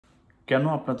কেন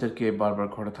আপনাদেরকে বারবার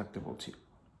ঘরে থাকতে বলছি?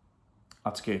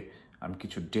 আজকে আমি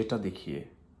কিছু ডেটা দেখিয়ে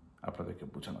আপনাদেরকে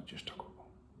বোঝানোর চেষ্টা করব।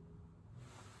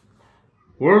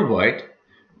 ওয়ার্ল্ড ওয়াইড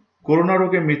করোনা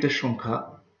রোগে মৃতের সংখ্যা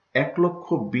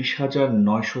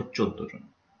 1,20,914 জন।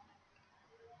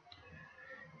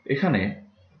 এখানে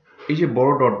এই যে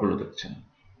বড় ডটগুলো দেখছেন,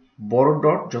 বড়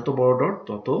ডট, যত বড় ডট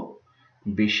তত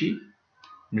বেশি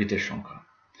মৃতের সংখ্যা।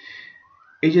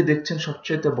 এই যে দেখছেন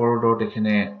সবচেয়ে বড় ডট,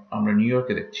 এখানে আমরা নিউ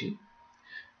ইয়র্কে দেখছি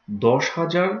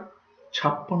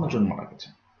 10,056 জন মারা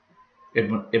গেছেন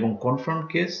এবং কনফার্ম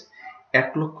কেস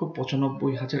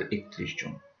 1,95,031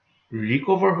 জন।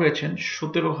 রিকভার হয়েছেন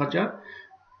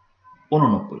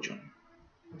 17,089 জন।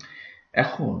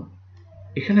 এখন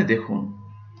এখানে দেখুন,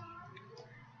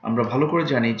 আমরা ভালো করে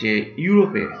জানি যে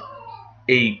ইউরোপে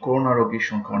এই করোনা রোগীর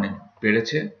সংখ্যা অনেক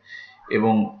বেড়েছে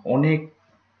এবং অনেক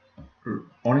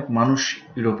মানুষ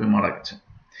ইউরোপে মারা গেছে।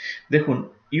 দেখুন,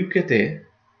 ইউকেতে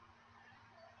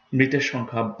মৃতের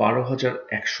সংখ্যা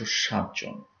 12,107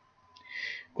 জন,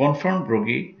 কনফার্ম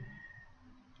রোগী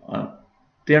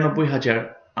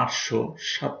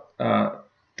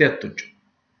 93,873 জন।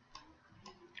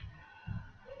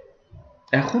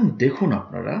 এখন দেখুন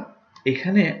আপনারা,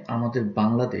 এখানে আমাদের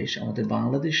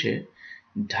বাংলাদেশে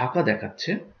ঢাকা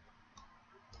দেখাচ্ছে,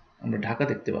 আমরা ঢাকা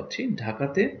দেখতে পাচ্ছি।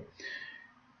 ঢাকাতে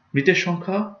মৃতের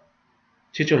সংখ্যা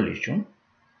 46 জন,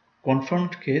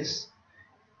 কনফার্মড কেস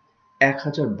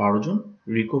 1012 জন,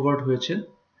 রিকভার্ড হয়েছে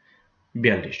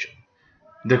 42 জন।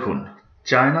 দেখুন,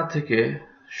 চায়না থেকে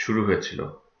শুরু হয়েছিল,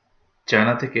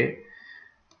 চায়না থেকে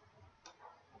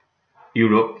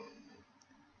ইউরোপ,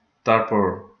 তারপর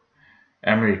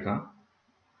আমেরিকা,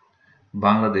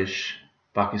 বাংলাদেশ,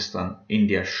 পাকিস্তান,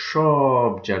 ইন্ডিয়া,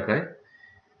 সব জায়গায়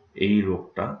এই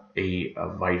রোগটা, এই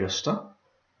ভাইরাসটা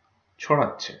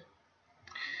ছড়াচ্ছে।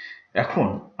 এখন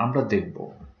আমরা দেখব,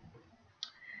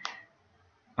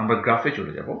 আমরা গ্রাফে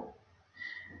চলে যাব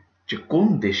যে কোন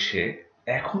দেশে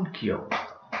এখন কি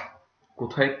অবস্থা,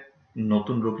 কোথায়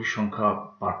নতুন রোগীর সংখ্যা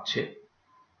বাড়ছে,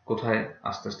 কোথায়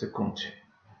আস্তে আস্তে কমছে।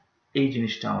 এই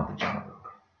জিনিসটা আমাদের জানা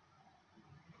দরকার।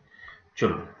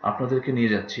 চলুন আপনাদেরকে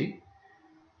নিয়ে যাচ্ছি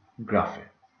গ্রাফে।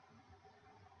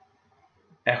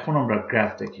 এখন আমরা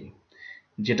গ্রাফ দেখি,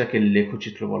 যেটাকে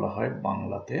লেখচিত্র বলা হয়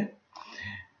বাংলাতে।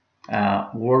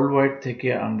 ওয়ার্ল্ড ওয়াইড থেকে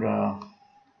আমরা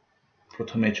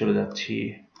প্রথমে চলে যাচ্ছি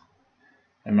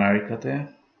আমেরিকাতে,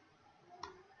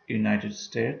 ইউনাইটেড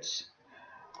স্টেটস।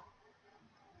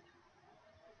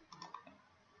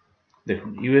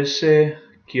 দেখুন ইউএসএ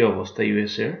কি অবস্থা,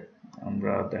 ইউএসএ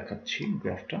আমরা দেখাচ্ছি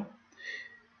গ্রাফটা।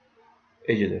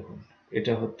 এই যে দেখুন,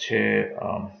 এটা হচ্ছে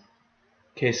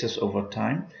কেসেস ওভার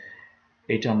টাইম।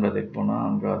 এটা আমরা দেখব না,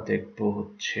 আমরা দেখব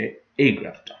হচ্ছে এই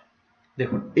গ্রাফটা।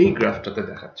 দেখুন এই গ্রাফটাতে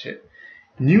দেখাচ্ছে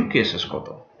নিউ কেসেস কত।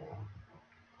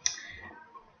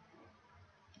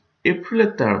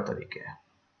 এপ্রিলের 13 তারিখে,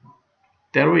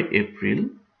 13ই এপ্রিল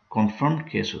কনফার্ম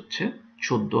কেস হচ্ছে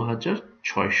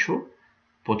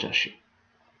 14,685,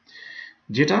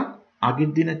 যেটা আগের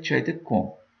দিনের চাইতে কম।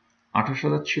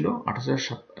 28,000 ছিল,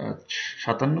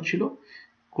 28,057 ছিল,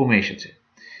 কমে এসেছে।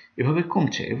 এভাবে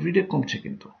কমছে, এভরিডে কমছে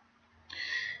কিন্তু।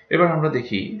 এবার আমরা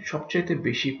দেখি সবচাইতে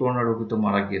বেশি করোনা রোগী তো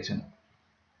মারা গিয়েছেন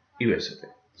ইউএসএতে।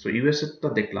 সো ইউএসএটা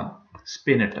দেখলাম,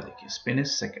 স্পেনেরটা দেখি, স্পেনের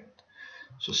সেকেন্ড।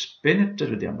 সো স্পেনেরটা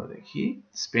যদি আমরা দেখি,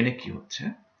 স্পেনে কি হচ্ছে,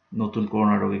 নতুন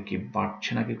করোনা রোগী কি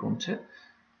বাড়ছে নাকি কমছে,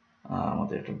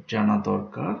 আমাদের এটা জানা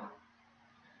দরকার।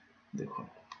 দেখুন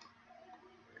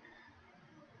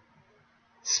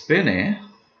স্পেনে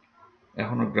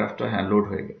এখনো গ্রাফটা লোড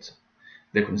হয়ে গেছে।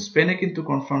 দেখুন স্পেনে কিন্তু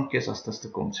কনফার্ম কেস আস্তে আস্তে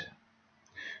কমছে।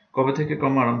 কবে থেকে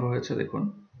কমা আরম্ভ হয়েছে দেখুন,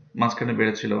 মাঝখানে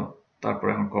বেড়েছিল, তারপর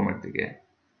এখন কমের দিকে,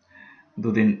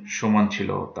 দুদিন সমান ছিল,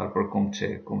 তারপর কমছে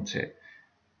কমছে।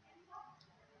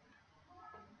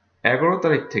 11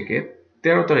 তারিখ থেকে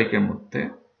 13 তারিখের মধ্যে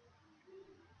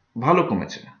ভালো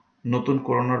কমেছে, নতুন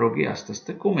করোনা রোগী আস্তে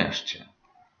আস্তে কমে আসছে,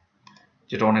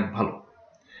 যেটা অনেক ভালো।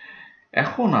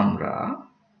 এখন আমরা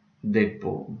দেখব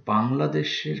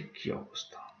বাংলাদেশের কি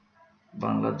অবস্থা।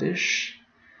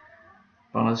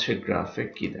 বাংলাদেশের গ্রাফে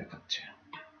কি দেখাচ্ছে,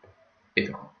 এই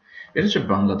দেখুন, এটা হচ্ছে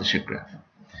বাংলাদেশের গ্রাফ।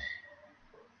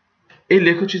 এই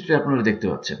লেখচিত্রে আপনারা দেখতে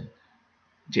পাচ্ছেন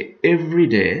যে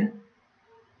এভরিডে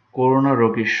করোনা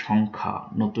রোগীর সংখ্যা,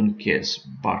 নতুন কেস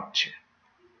বাড়ছে।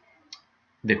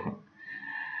 দেখুন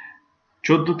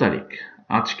 14 তারিখ,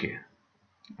 আজকে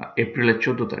এপ্রিলের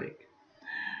 14 তারিখ,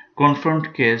 কনফার্মড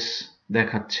কেস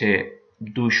দেখাচ্ছে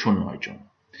 209 জন।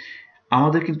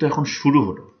 আমাদের কিন্তু এখন শুরু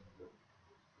হলো,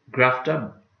 গ্রাফটা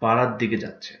বাড়ার দিকে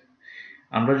যাচ্ছে।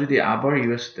 আমরা যদি আবার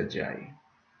ইউএসতে যাই,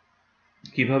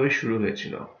 কিভাবে শুরু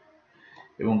হয়েছিল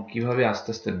এবং কিভাবে আস্তে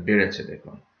আস্তে বেড়েছে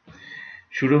দেখুন।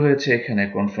 শুরু হয়েছে এখানে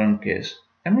কনফার্ম কেস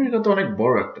আমেরিকা তো অনেক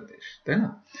বড় একটা দেশ, তাই না?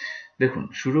 দেখুন,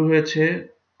 শুরু হয়েছে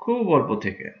খুব অল্প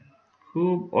থেকে,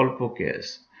 খুব অল্প কেস,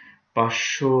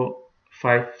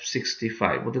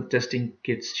 565। ওদের টেস্টিং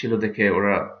কিটস ছিল দেখে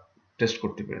ওরা টেস্ট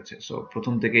করতে পেরেছে। সো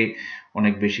প্রথম থেকেই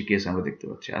অনেক বেশি কেস আমরা দেখতে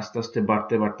পাচ্ছি। আস্তে আস্তে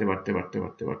বাড়তে বাড়তে বাড়তে বাড়তে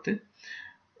বাড়তে বাড়তে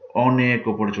অনেক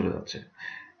উপরে চলে যাচ্ছে।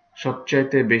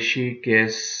 সবচাইতে বেশি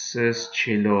কেসেস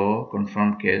ছিল,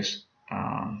 কনফার্ম কেস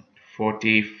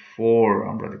 44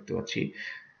 আমরা দেখতে পাচ্ছি,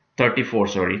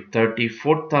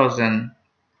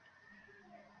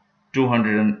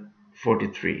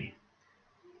 34,243,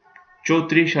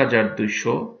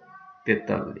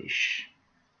 34,243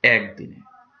 একদিনে,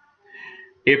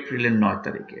 এপ্রিলের 9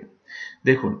 তারিখে।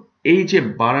 দেখুন, এই যে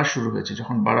বাড়া শুরু হয়েছে,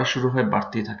 যখন বাড়া শুরু হয়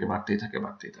বাড়তেই থাকে বাড়তেই থাকে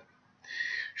বাড়তেই থাকে।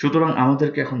 সুতরাং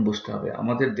আমাদেরকে এখন বুঝতে হবে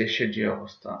আমাদের দেশের যে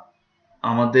অবস্থা,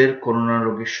 আমাদের করোনা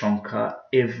রোগীর সংখ্যা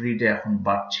এভরিডে এখন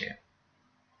বাড়ছে।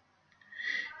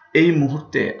 এই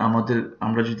মুহূর্তে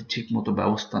আমরা যদি ঠিক মতো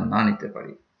ব্যবস্থা না নিতে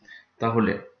পারি,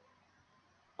 তাহলে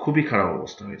খুবই খারাপ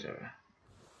অবস্থা হয়ে যাবে।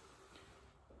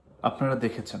 আপনারা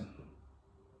দেখেছেন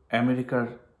আমেরিকার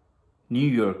নিউ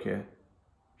ইয়র্কে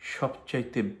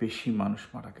সবচাইতে বেশি মানুষ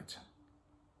মারা গেছে।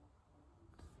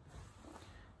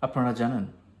 আপনারা জানেন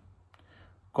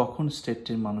কখন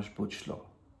স্টেটের মানুষ বুঝল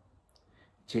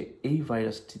যে এই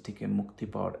ভাইরাসটি থেকে মুক্তি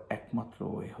পাওয়ার একমাত্র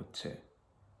ওয়ে হচ্ছে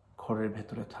ঘরের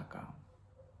ভেতরে থাকা?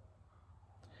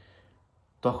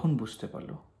 তখন বুঝতে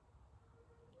পারল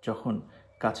যখন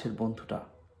কাছের বন্ধুটা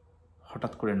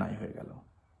হঠাৎ করে নাই হয়ে গেল,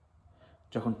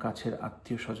 যখন কাছের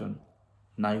আত্মীয় স্বজন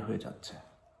নাই হয়ে যাচ্ছে,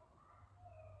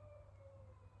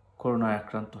 করোনায়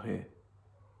আক্রান্ত হয়ে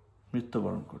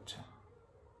মৃত্যুবরণ করছে।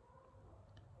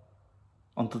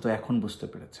 অন্তত এখন বুঝতে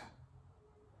পেরেছে।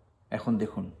 এখন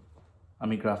দেখুন,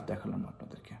 আমি গ্রাফ দেখালাম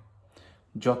আপনাদেরকে।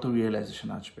 যত রিয়েলাইজেশন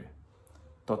আসবে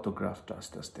তত গ্রাফটা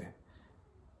আস্তে আস্তে,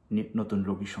 নতুন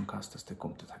রোগীর সংখ্যা আস্তে আস্তে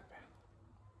কমতে থাকবে।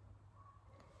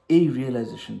 এই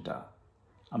রিয়েলাইজেশনটা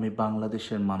আমি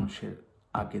বাংলাদেশের মানুষের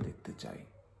আগে দেখতে চাই।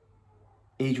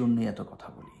 এই জন্যই এত কথা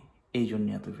বলি, এই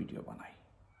জন্যই এত ভিডিও বানাই,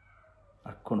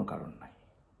 আর কোনো কারণ নাই।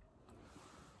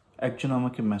 একজন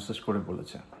আমাকে মেসেজ করে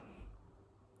বলেছে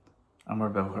আমার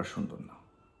ব্যবহার সুন্দর না,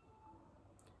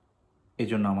 এই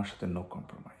জন্য আমার সাথে নো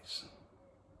কম্প্রোমাইজ।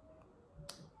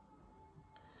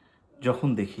 যখন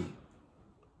দেখি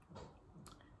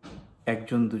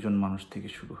একজন দুজন মানুষ থেকে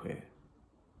শুরু হয়ে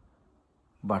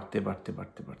বাড়তে বাড়তে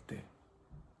বাড়তে বাড়তে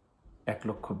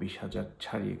 1,20,000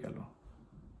 ছাড়িয়ে গেল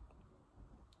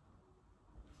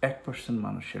 1%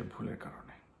 মানুষের ভুলের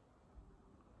কারণে,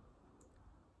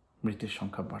 মৃতের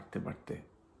সংখ্যা বাড়তে বাড়তে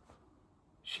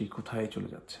সেই কোথায় চলে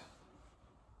যাচ্ছে,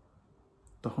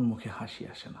 তখন মুখে হাসি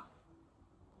আসে না।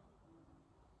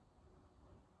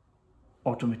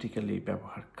 অটোমেটিক্যালি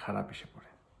ব্যবহার খারাপ এসে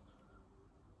পড়ে।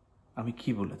 আমি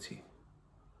কি বলেছি?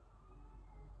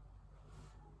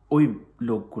 ওই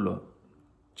লোকগুলো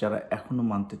যারা এখনো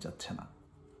মানতে চাচ্ছে না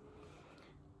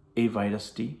এই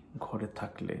ভাইরাসটি ঘরে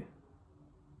থাকলে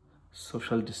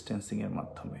সোশ্যাল ডিস্টেন্সিংয়ের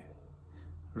মাধ্যমে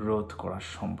রোধ করা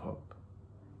সম্ভব,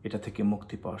 এটা থেকে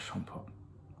মুক্তি পাওয়া সম্ভব,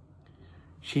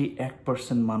 সেই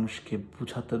 1% মানুষকে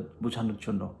বোঝানোর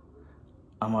জন্য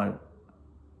আমার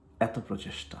এত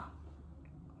প্রচেষ্টা।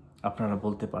 আপনারা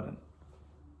বলতে পারেন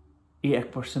এই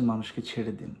 1% মানুষকে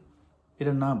ছেড়ে দিন,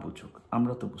 এরা না বুঝুক,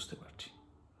 আমরা তো বুঝতে পারছি।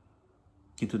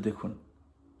 কিন্তু দেখুন,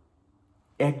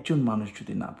 একজন মানুষ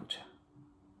যদি না বুঝে,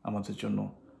 আমাদের জন্য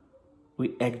ওই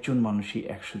একজন মানুষই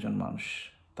 100 জন মানুষ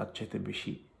তার চাইতে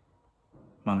বেশি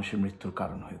মানুষের মৃত্যুর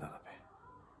কারণ হয়ে দাঁড়াবে।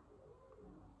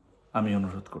 আমি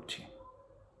অনুরোধ করছি,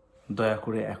 দয়া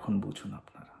করে এখন বুঝুন,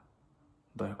 আপনারা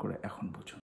দয়া করে এখন বুঝুন।